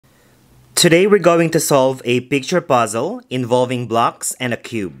Today we're going to solve a picture puzzle involving blocks and a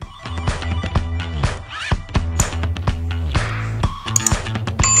cube.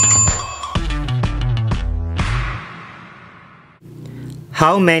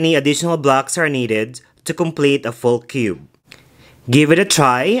 How many additional blocks are needed to complete a full cube? Give it a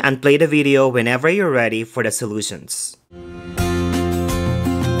try and play the video whenever you're ready for the solutions.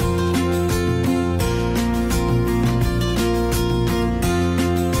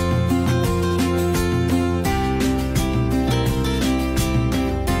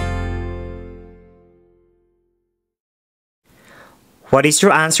 What is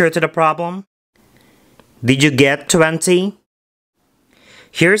your answer to the problem? Did you get 20?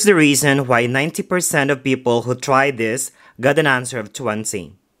 Here's the reason why 90% of people who tried this got an answer of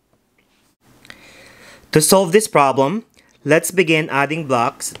 20. To solve this problem, let's begin adding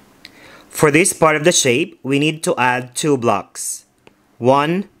blocks. For this part of the shape, we need to add 2 blocks,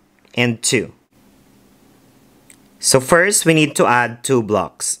 1 and 2. So first, we need to add 2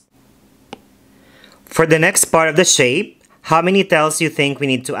 blocks. For the next part of the shape, how many tiles you think we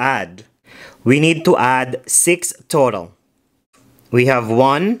need to add? We need to add 6 total. We have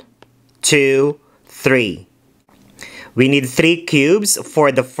 1, 2, 3. We need 3 cubes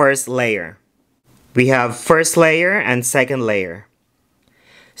for the first layer. We have first layer and second layer.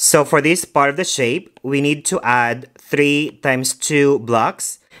 So for this part of the shape, we need to add 3 times 2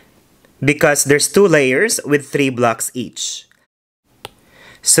 blocks because there's 2 layers with 3 blocks each.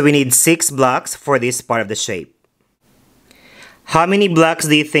 So we need 6 blocks for this part of the shape. How many blocks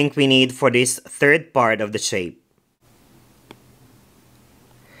do you think we need for this third part of the shape?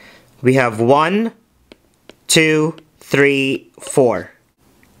 We have 1, 2, 3, 4.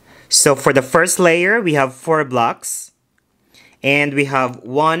 So for the first layer, we have 4 blocks. And we have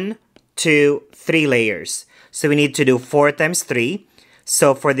 1, 2, 3 layers. So we need to do 4 times 3.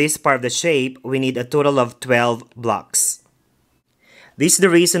 So for this part of the shape, we need a total of 12 blocks. This is the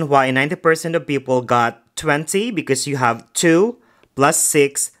reason why 90% of people got 20 because you have 2 plus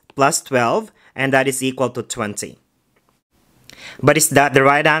 6 plus 12 and that is equal to 20. But is that the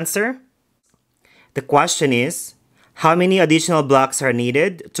right answer? The question is, how many additional blocks are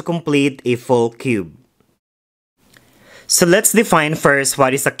needed to complete a full cube? So let's define first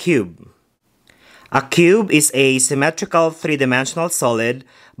what is a cube. A cube is a symmetrical 3-dimensional solid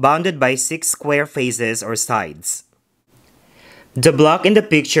bounded by 6 square faces or sides. The block in the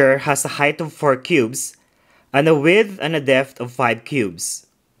picture has a height of 4 cubes and a width and a depth of 5 cubes.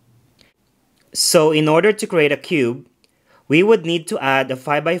 So in order to create a cube, we would need to add a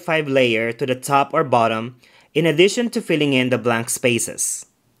 5x5 layer to the top or bottom in addition to filling in the blank spaces.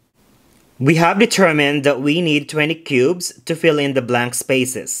 We have determined that we need 20 cubes to fill in the blank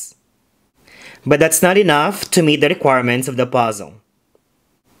spaces. But that's not enough to meet the requirements of the puzzle.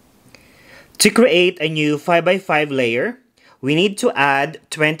 To create a new 5x5 layer, we need to add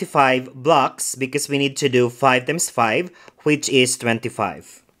 25 blocks because we need to do 5 times 5, which is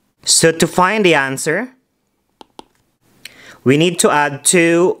 25. So to find the answer, we need to add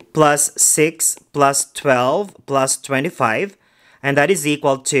 2 plus 6 plus 12 plus 25, and that is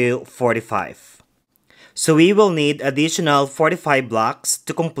equal to 45. So we will need additional 45 blocks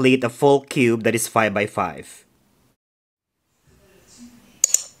to complete a full cube that is 5x5.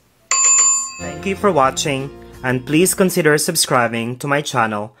 Thank you for watching. And please consider subscribing to my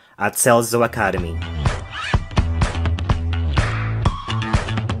channel at Celzo Academy.